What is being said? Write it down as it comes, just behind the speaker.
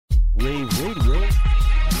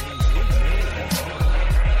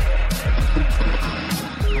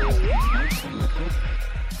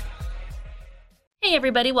Hey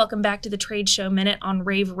everybody, welcome back to the Trade Show Minute on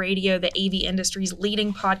Rave Radio, the AV industry's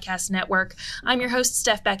leading podcast network. I'm your host,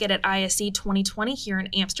 Steph Beckett at ISE 2020 here in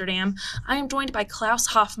Amsterdam. I am joined by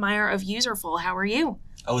Klaus Hofmeier of Userful. How are you?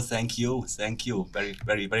 Oh, thank you.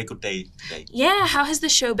 Very good day today. Yeah, how has the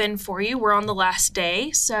show been for you? We're on the last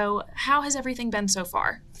day, so how has everything been so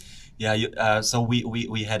far? Yeah, so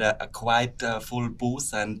we had a quite full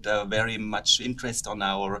booth and very much interest on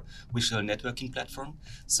our visual networking platform.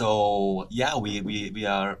 So yeah, we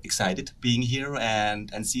are excited being here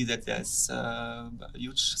and see that there's a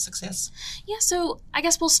huge success. Yeah, so I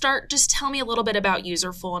guess we'll start. Just tell me a little bit about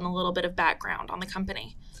Userful and a little bit of background on the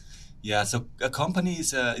company. Yeah, so a company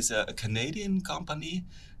is a Canadian company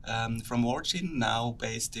from origin, now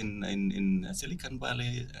based in Silicon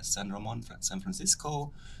Valley, San Ramon, San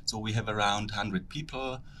Francisco. So we have around 100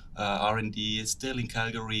 people, R&D still in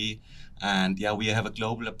Calgary. And yeah, we have a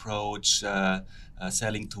global approach,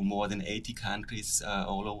 selling to more than 80 countries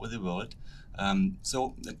all over the world.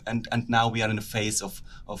 So now we are in a phase of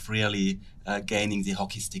really gaining the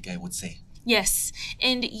hockey stick, I would say. Yes,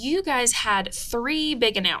 and you guys had 3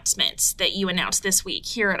 big announcements that you announced this week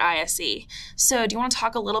here at ISE. So do you want to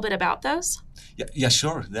talk a little bit about those? Yeah,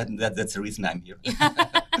 sure. That's the reason I'm here.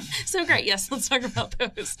 So great. Yes, let's talk about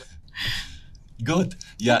those. Good.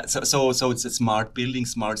 Yeah. So it's a smart building,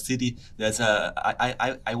 smart city.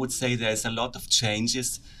 I would say there's a lot of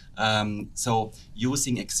changes. So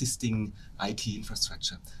using existing IT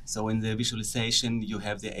infrastructure. So in the visualization, you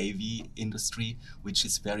have the AV industry, which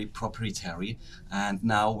is very proprietary. And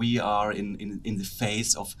now we are in the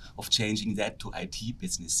phase of changing that to IT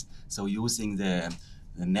business. So using the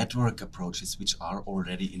network approaches, which are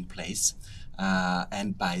already in place.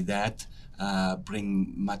 And by that,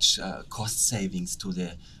 bring much cost savings to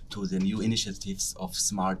the new initiatives of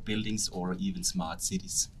smart buildings or even smart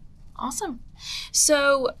cities. Awesome.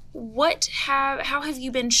 So how have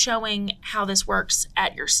you been showing how this works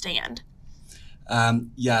at your stand?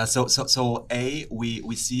 So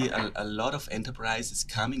we see a lot of enterprises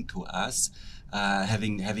coming to us,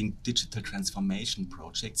 having digital transformation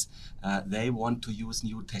projects. They want to use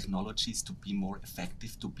new technologies to be more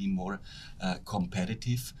effective, to be more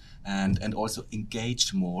competitive, and also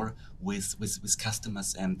engage more with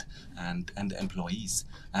customers and employees,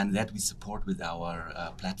 and that we support with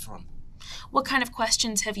our platform. What kind of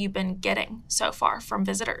questions have you been getting so far from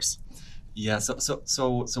visitors? Yeah,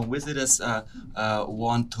 so visitors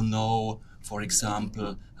want to know, for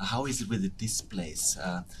example, how is it with the displays,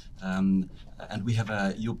 and we have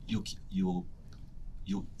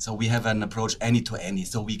so we have an approach any to any,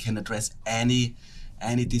 so we can address any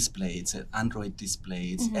display. It's an Android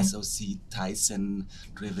display, it's SoC Tizen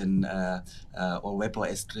driven or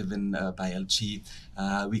WebOS driven by LG.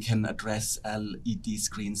 We can address LED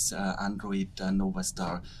screens, Android, Nova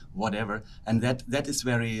Star, whatever, and that is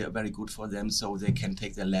very good for them, so they can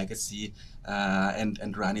take their legacy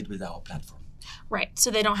and run it with our platform. Right, so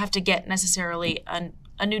they don't have to get necessarily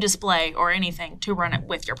a new display or anything to run it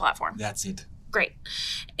with your platform. That's it. Great.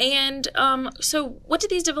 And so what do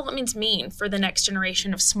these developments mean for the next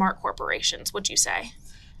generation of smart corporations, would you say?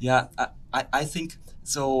 Yeah, I think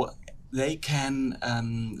so. They can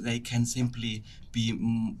simply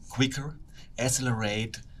be quicker,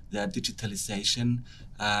 accelerate their digitalization,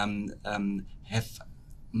 have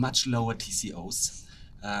much lower TCOs,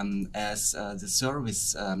 as the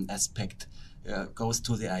service aspect goes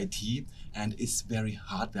to the IT and is very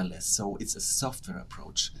hardware-less. So it's a software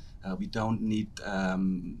approach. We don't need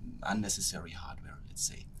unnecessary hardware, let's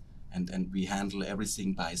say, and we handle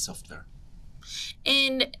everything by software.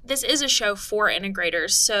 And this is a show for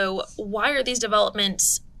integrators, so why are these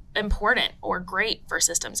developments important or great for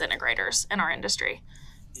systems integrators in our industry?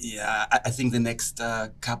 Yeah, I think the next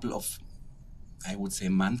couple of, I would say,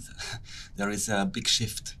 month, there is a big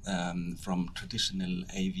shift from traditional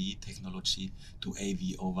AV technology to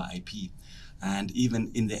AV over IP. And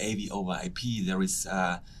even in the AV over IP, there is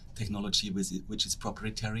technology which is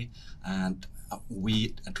proprietary, and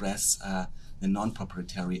we address the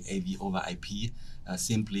non-proprietary AV over IP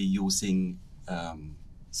simply using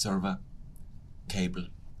server, cable,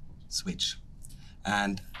 switch.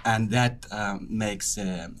 And that makes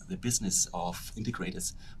the business of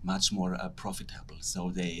integrators much more profitable.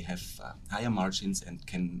 So they have higher margins and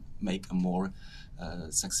can make a more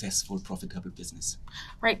successful, profitable business.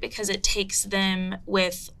 Right, because it takes them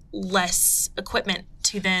with less equipment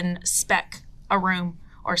to then spec a room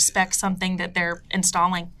or spec something that they're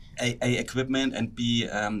installing. A equipment, and B,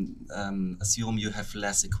 assume you have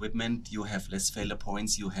less equipment, you have less failure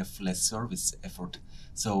points, you have less service effort.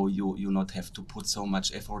 So you not have to put so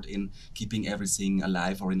much effort in keeping everything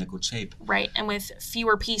alive or in a good shape. Right, and with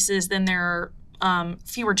fewer pieces, then they're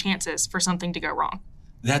fewer chances for something to go wrong.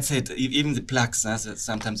 That's it. Even the plugs.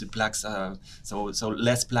 Sometimes the plugs are so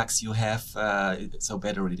less plugs you have, so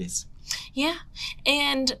better it is. Yeah.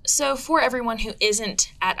 And so for everyone who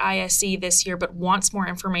isn't at ISE this year but wants more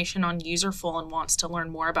information on Userful and wants to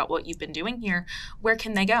learn more about what you've been doing here, where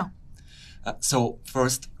can they go? So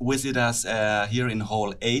first, visit us here in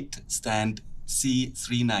Hall 8, stand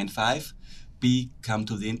C395. B, come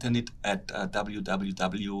to the internet at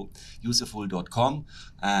www.userful.com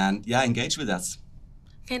and engage with us.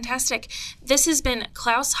 Fantastic. This has been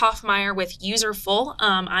Klaus Hofmeier with Userful.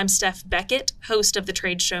 I'm Steph Beckett, host of the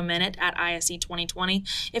Trade Show Minute at ISE 2020.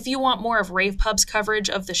 If you want more of RavePub's coverage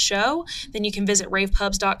of the show, then you can visit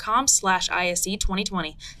ravepubs.com/ISE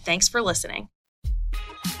 2020. Thanks for listening.